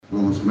Vă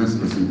mulțumesc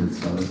că sunteți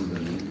alături de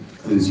noi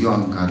în ziua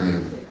în care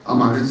am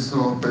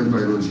ales-o pentru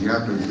a elogia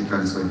pe cei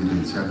care s-au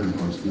evidențiat în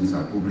conștiința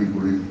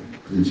publicului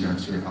prin ceea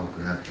ce au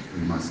creat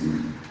în mass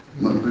media.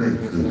 Mă plec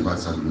în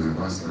fața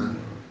dumneavoastră,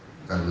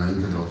 dar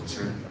înainte de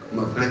orice,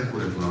 mă plec cu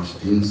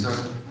recunoștință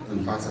în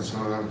fața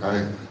celor care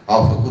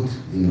au făcut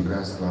din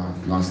breasla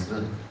noastră,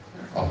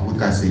 au făcut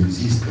ca să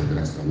existe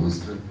breasla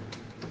noastră,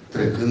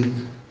 trecând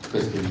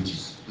peste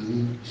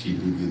vicisitudini și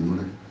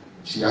virgulele.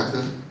 Și iată,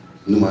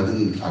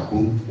 numărând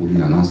acum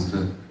Uniunea noastră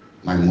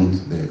mai mult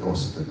de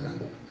 100 de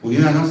ani.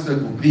 Uniunea noastră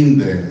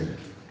cuprinde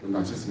în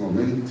acest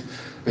moment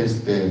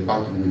peste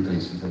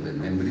 4300 de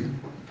membri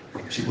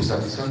și cu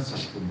satisfacție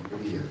și cu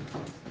bucurie,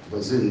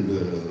 văzând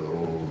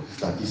o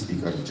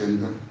statistică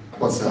recentă,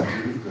 pot să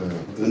afirm că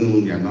în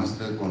Uniunea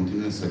noastră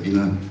continuă să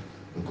vină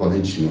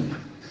colegi noi.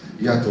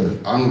 Iată,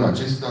 anul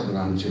acesta, de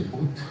la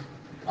început,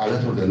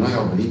 alături de noi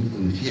au venit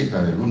în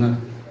fiecare lună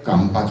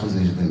cam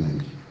 40 de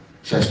membri.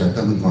 Și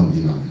așteptăm în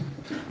continuare.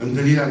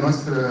 Întâlnirea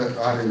noastră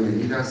are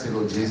menirea să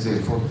elogieze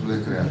eforturile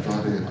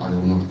creatoare ale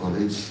unor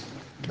colegi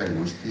de-ai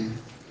noștri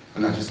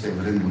în aceste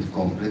vremuri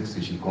complexe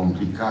și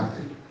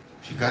complicate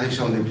și care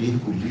și-au îndeplinit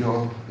cu brio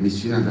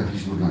misiunea de a fi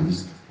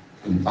jurnalist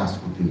în pas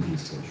cu timpul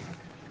său.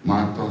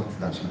 Martor,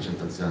 dar și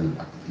cetățean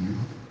activ,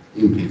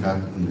 implicat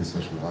în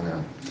desfășurarea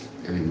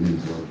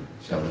evenimentelor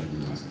și a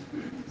vieții noastre.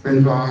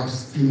 Pentru a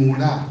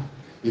stimula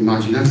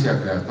imaginația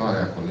creatoare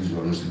a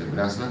colegilor noștri de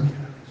breaslă,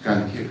 ca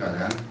în fiecare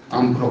an,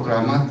 am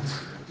proclamat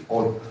o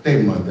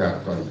temă de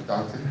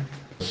actualitate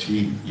și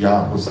ea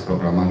a fost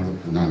proclamată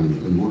un an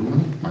în urmă,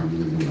 mai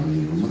bine de un an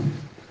în urmă,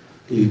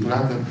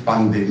 intitulată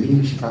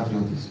Pandemie și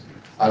patriotism.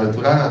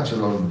 Alăturarea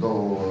celor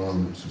două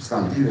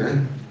substantive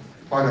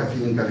pare a fi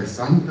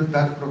interesantă,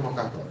 dar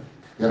provocatoare.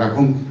 Iar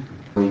acum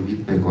o invit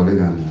pe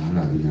colega mea,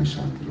 Lavinia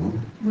Șandru.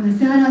 Bună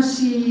seara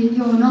și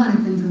e o onoare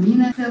pentru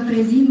mine să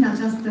prezint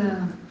această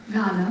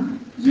gală.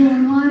 E o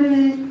onoare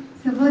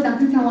să văd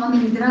atâția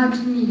oameni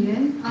dragi mie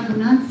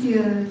adunați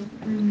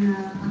în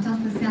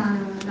această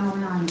seară la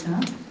oaltă.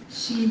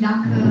 Și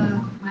dacă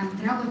mai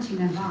întreabă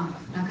cineva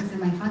dacă se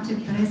mai face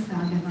presă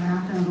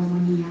adevărată în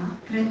România,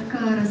 cred că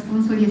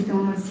răspunsul este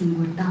unul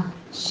singur, da.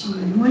 Și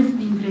mulți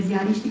dintre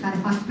ziariștii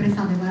care fac presă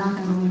adevărată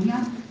în România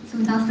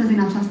sunt astăzi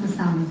în această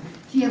sală.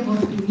 Fie vor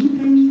primi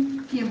premii,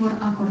 fie vor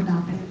acorda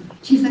premii.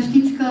 Și să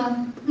știți că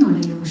nu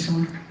le e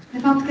ușor. De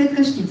fapt, cred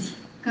că știți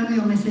că nu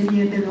e o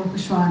meserie deloc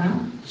ușoară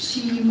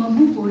și mă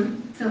bucur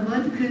să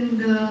văd când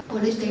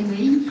colegii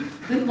mei,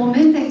 în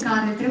momente în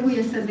care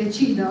trebuie să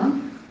decidă,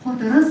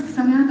 hotărăsc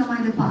să meargă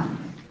mai departe,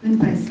 în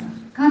presă.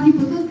 Că ar fi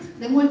putut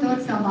de multe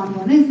ori să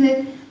abandoneze,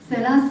 să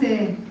lase,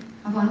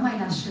 acum nu mai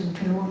lași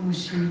creionul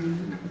și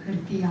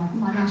hârtia,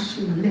 acum lași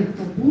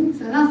laptopul,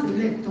 să lase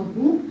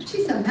laptopul și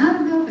să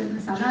meargă pentru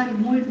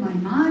salarii mult mai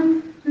mari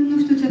în nu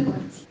știu ce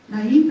părți.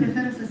 Dar ei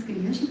preferă să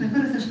scrie și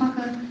preferă să-și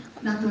facă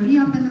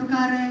datoria pentru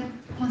care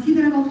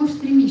consideră că au fost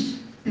trimiși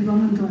pe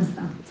pământul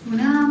ăsta.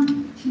 Spuneam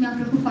și mi-a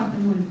plăcut foarte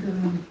mult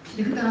și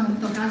de câte ori am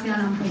avut ocazia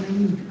l-am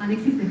pomenit.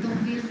 Alexis de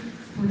Tocqueville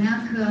spunea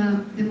că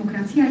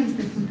democrația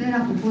este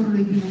puterea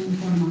poporului bine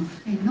informat.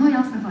 Ei, noi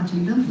asta facem,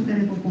 dăm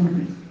putere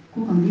poporului. Cu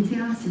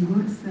condiția, sigur,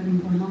 să-l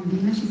informăm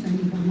bine și să-l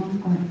informăm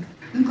corect.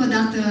 Încă o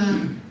dată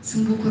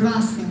sunt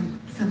bucuroasă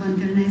să vă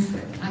întâlnesc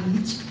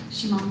aici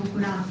și m-am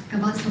bucurat că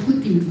v-ați făcut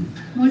timp.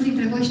 Mulți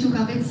dintre voi știu că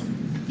aveți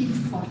timp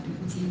foarte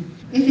puțin.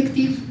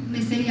 Efectiv,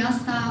 meseria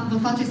asta vă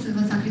face să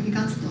vă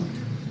sacrificați tot.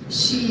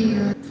 Și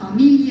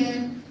familie,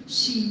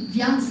 și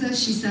viață,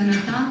 și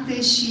sănătate,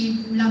 și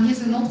la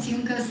miezul nopții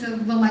încă să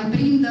vă mai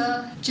prindă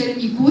cel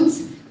micuț,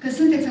 că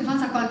sunteți în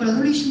fața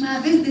calculatorului și mai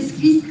aveți de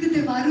scris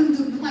câteva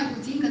rânduri, numai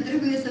puțin, că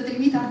trebuie să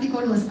trimit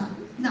articolul ăsta.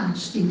 Da,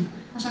 știm.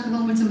 Așa că vă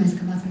mulțumesc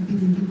că v-ați răpit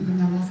din timpul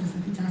dumneavoastră să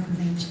fiți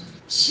astăzi aici.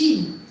 Și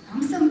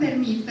am să-mi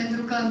permit,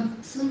 pentru că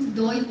sunt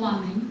doi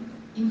oameni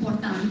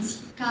importanți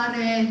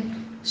care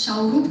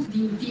și-au rupt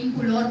din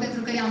timpul lor,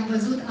 pentru că i-am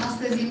văzut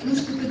astăzi în nu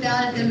știu câte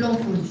alte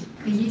locuri.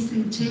 Că ei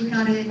sunt cei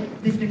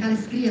despre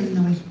care scriem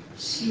noi.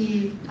 Și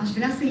aș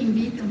vrea să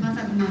invit în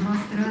fața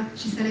dumneavoastră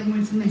și să le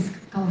mulțumesc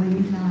că au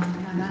venit la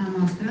gala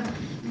noastră.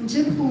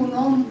 Încep cu un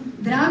om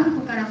drag,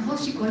 cu care am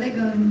fost și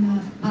colegă în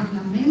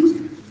Parlament,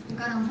 cu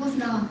care am fost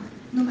la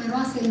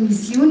numeroase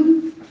emisiuni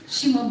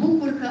și mă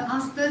bucur că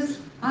astăzi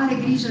are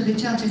grijă de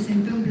ceea ce se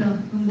întâmplă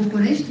în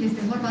București.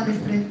 Este vorba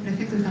despre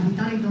prefectul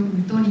Capitalei,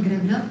 domnul Toni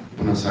Greblă.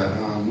 Bună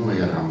seara! Nu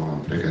eram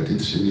pregătit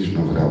și nici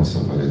nu vreau să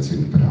vă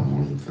rețin prea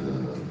mult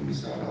în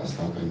seara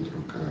asta, pentru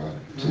că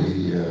cei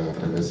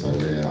trebuie să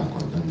le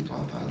acordăm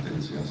toată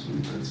atenția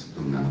sunteți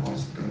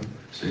dumneavoastră,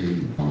 cei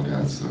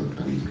laureați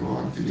pentru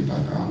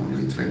activitatea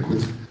anului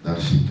trecut, dar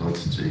și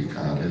toți cei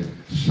care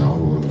și-au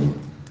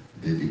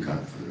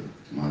dedicat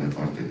mare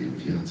parte din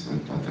viață,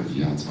 toată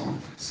viața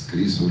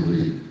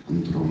scrisului,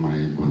 într-o mai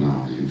bună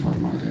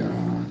informare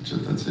a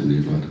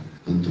cetățenilor,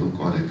 pentru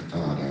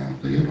corectarea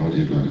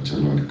erorilor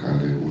celor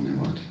care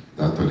uneori,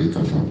 datorită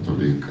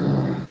faptului că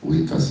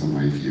uită să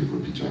mai fie cu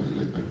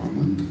picioarele pe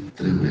pământ,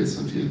 trebuie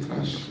să fie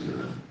trași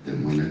de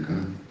mânecă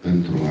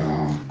pentru a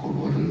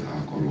coborî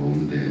acolo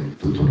unde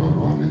tuturor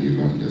oamenilor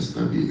oamenilor le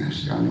stă bine,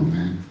 și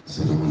anume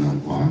să rămână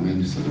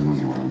oameni, să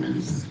rămână oameni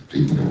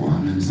printre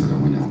oameni, să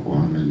rămână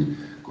oameni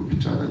cu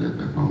picioarele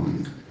pe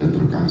pământ.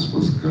 Pentru că am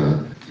spus că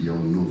eu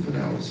nu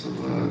vreau să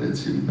vă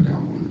rețin prea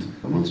mult.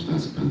 Vă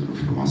mulțumesc pentru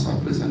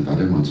frumoasa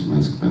prezentare,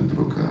 mulțumesc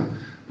pentru că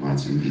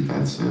m-ați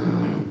invitat să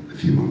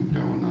fim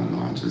împreună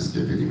la acest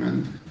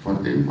eveniment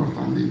foarte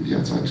important din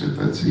viața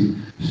cetății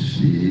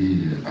și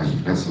aș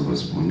vrea să vă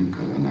spun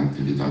că în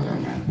activitatea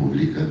mea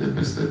publică de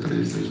peste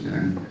 30 de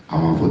ani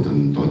am avut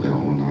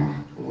întotdeauna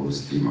o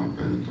stimă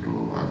pentru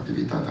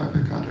activitatea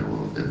pe care o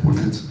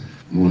depuneți.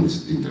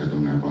 Mulți dintre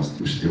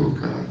dumneavoastră știu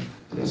că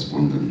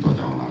răspund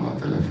întotdeauna la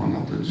telefon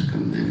atunci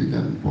când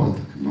evident pot.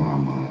 Nu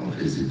am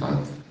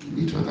ezitat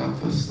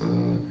niciodată să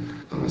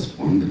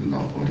răspund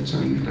la orice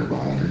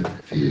întrebare,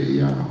 fie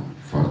ea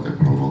foarte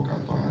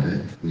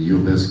provocatoare.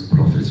 Iubesc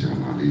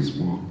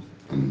profesionalismul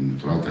în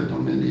toate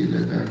domeniile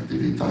de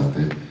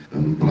activitate.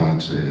 Îmi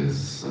place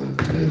să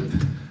cred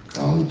că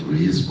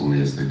altruismul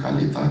este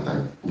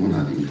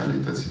una din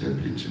calitățile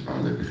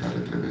principale pe care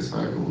trebuie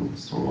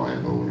să o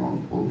aibă un om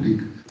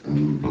public.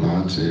 Îmi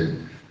place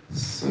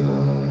să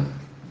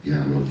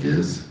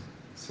dialoghez,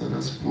 să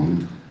răspund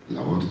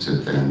la orice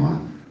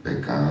temă pe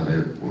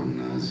care un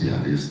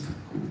ziarist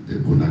de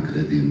bună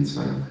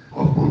credință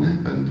o pune,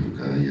 pentru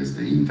că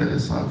este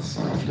interesat să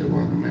afle o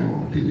anume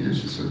opinie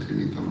și să o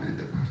trimită mai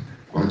departe.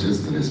 Cu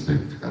acest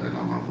respect care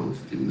l-am avut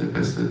timp de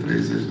peste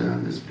 30 de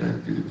ani despre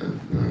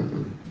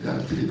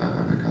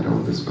activitatea pe care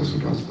o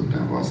desfășurați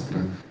dumneavoastră,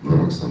 vă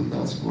rog să-mi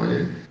dați voie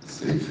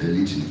să-i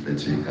felicit pe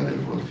cei care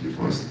vor fi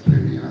fost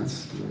premiați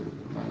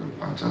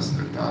la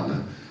această gală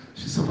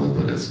și să vă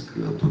doresc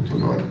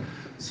tuturor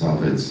să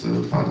aveți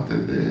parte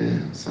de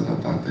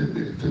sănătate,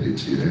 de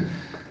fericire,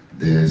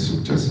 de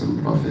succes în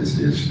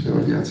profesie și de o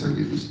viață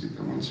liniștită.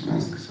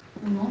 Mulțumesc!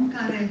 Un om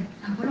care,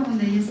 acolo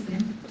unde este,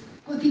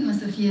 continuă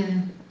să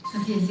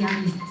fie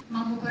ziarist.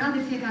 M-am bucurat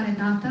de fiecare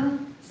dată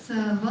să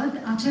văd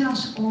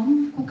același om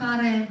cu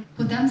care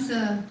puteam să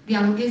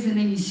dialoghez în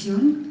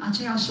emisiuni,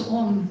 același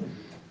om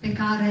pe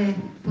care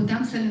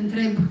puteam să-l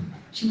întreb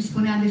și îmi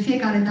spunea de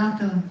fiecare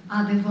dată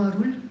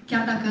adevărul,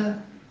 chiar dacă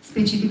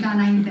specifica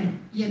înainte.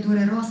 E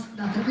dureros,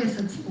 dar trebuie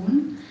să-ți spun.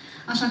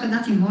 Așa că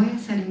dați-mi voie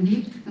să-l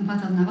invit în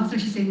fața dumneavoastră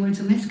și să-i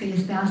mulțumesc că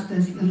este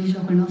astăzi în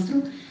mijlocul nostru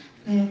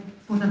pe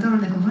purtătorul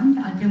de cuvânt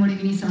al primului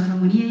ministru al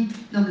României,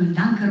 domnul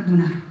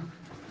Cărbunaru.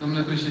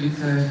 Domnule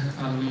președinte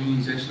al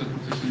Uniunii Ziariştilor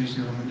Profesionişti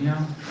din România,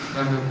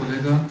 dragă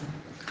colegă,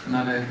 în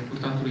ale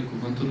purtătorului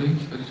cuvântului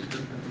și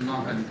felicitări pentru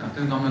noua calitate,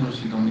 doamnelor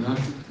și domnilor.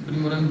 În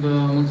primul rând, vă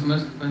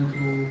mulțumesc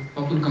pentru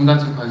faptul că îmi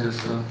dați ocazia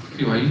să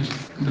fiu aici.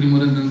 În primul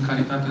rând, în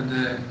calitate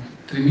de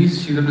trimis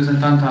și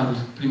reprezentant al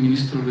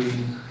prim-ministrului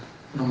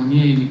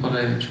României,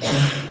 Nicolae Ciucă.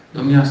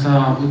 Domnia sa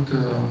a avut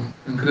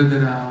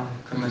încrederea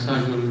că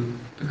mesajul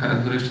pe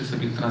care dorește să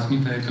vi-l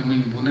transmită e pe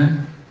mâini bune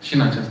și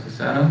în această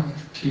seară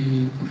și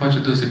îmi face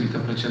deosebită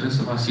plăcere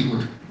să vă asigur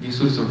din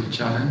surse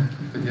oficiale,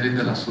 că direct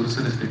de la sursă,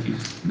 respectiv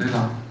de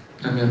la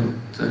premierul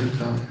țării,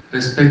 că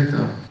respectă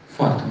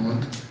foarte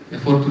mult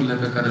eforturile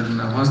pe care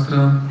dumneavoastră,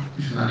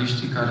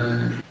 jurnaliștii care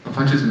vă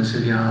faceți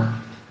meseria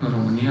în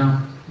România,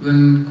 în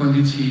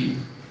condiții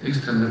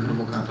extrem de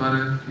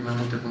provocatoare, din mai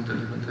multe puncte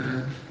de vedere,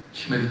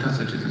 și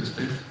meritați acest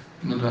respect,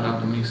 nu doar al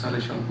domniei sale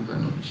și al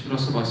Guvernului. Și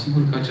vreau să vă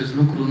asigur că acest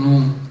lucru nu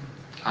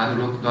are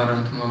loc doar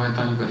într-un moment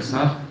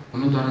aniversar,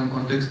 nu doar în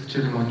context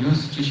ceremonios,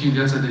 ci și în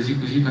viața de zi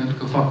cu zi, pentru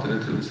că faptele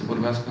trebuie să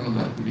vorbească, nu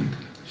doar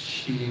cuvintele.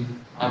 Și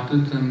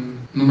atât în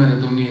numele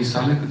domniei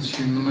sale, cât și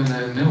în numele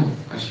meu,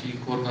 ca și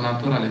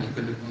coordonator al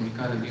echipei de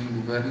comunicare din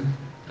Guvern,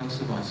 vreau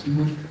să vă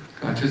asigur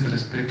că acest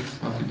respect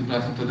va fi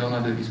dublat întotdeauna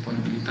de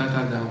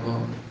disponibilitatea de a vă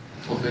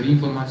oferi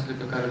informațiile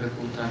pe care le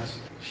căutați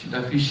și de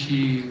a fi și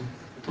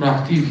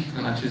proactivi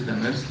în acest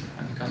demers,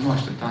 adică nu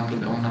aștepta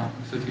întotdeauna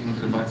să fim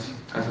întrebați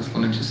ca să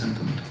spunem ce se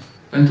întâmplă.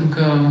 Pentru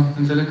că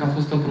înțeleg că a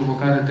fost o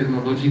provocare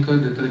tehnologică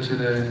de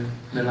trecere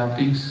de la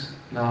fix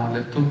la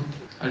laptop.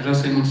 Aș vrea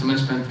să-i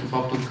mulțumesc pentru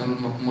faptul că în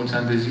urmă cu mulți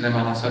ani de zile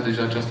mi-a lansat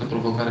deja această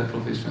provocare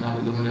profesională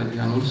domnului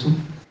Adrian Ursu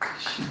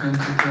și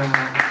pentru că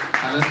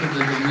alături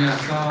de domnia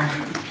sa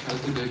și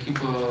alături de o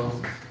echipă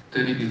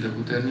teribil de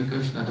puternică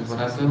și de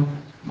adevărată,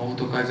 am avut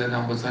ocazia de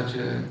a învăța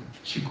ce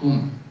și cum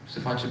se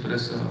face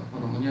presă în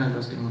România. Aș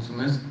vrea să-i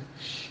mulțumesc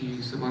și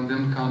să vă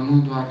îndemn ca nu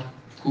doar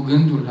cu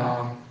gândul la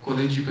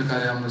colegii pe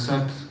care i-am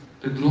lăsat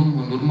pe drum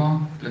în urmă,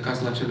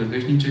 plecați la cele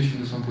veșnice și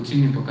nu sunt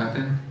puțini, din păcate,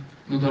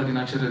 nu doar din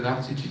acele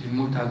redacții, ci din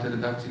multe alte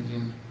redacții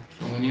din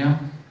România.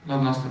 La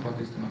noastră poate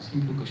este mai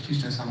simplu, că știți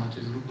ce înseamnă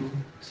acest lucru.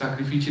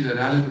 Sacrificiile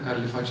reale pe care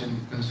le facem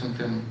când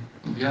suntem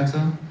în viață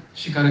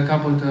și care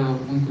capătă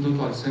un cu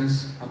totul alt sens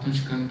atunci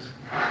când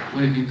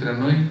unii dintre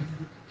noi,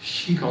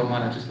 și ca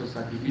urmare a acestor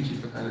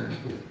sacrificii pe care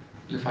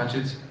le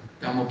faceți,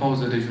 am o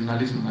pauză de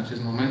jurnalism în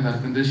acest moment,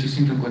 dar gândesc și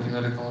simt în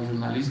continuare ca un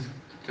jurnalist,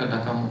 chiar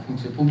dacă am o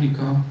funcție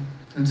publică,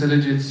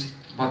 înțelegeți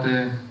poate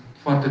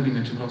foarte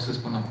bine ce vreau să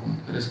spun acum.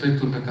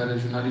 Respectul pe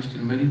care jurnaliștii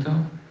îl merită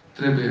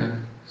trebuie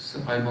să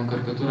aibă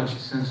încărcătura și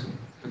sensul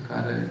pe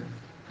care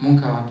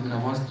munca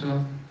dumneavoastră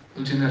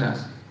îl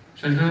generează.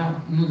 Și aș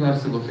vrea nu doar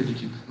să vă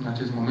felicit în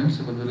acest moment,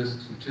 să vă doresc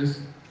succes,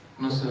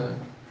 Nu o să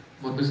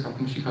vorbesc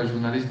acum și ca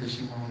jurnalist, deși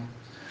mă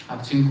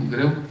abțin cu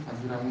greu, ar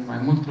dura mult mai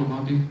mult,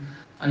 probabil.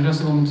 Aș vrea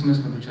să vă mulțumesc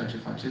pentru ceea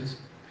ce faceți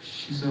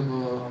și să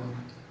vă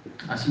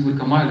asigur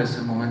că mai ales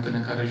în momentele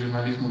în care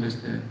jurnalismul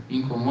este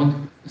incomod,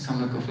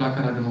 înseamnă că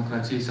flacăra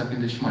democrației se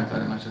aprinde și mai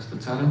tare în această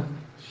țară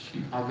și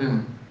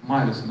avem,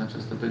 mai ales în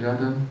această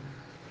perioadă,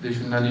 de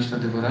jurnaliști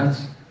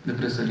adevărați, de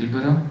presă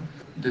liberă,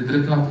 de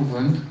drept la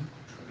cuvânt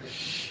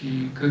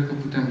și cred că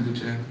putem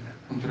duce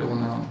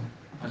împreună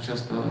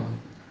această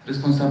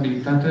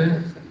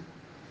responsabilitate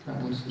la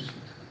bun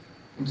sfârșit.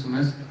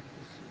 Mulțumesc!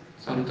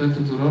 Salutări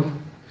tuturor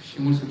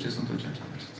și mult succes în tot ceea ce faceți!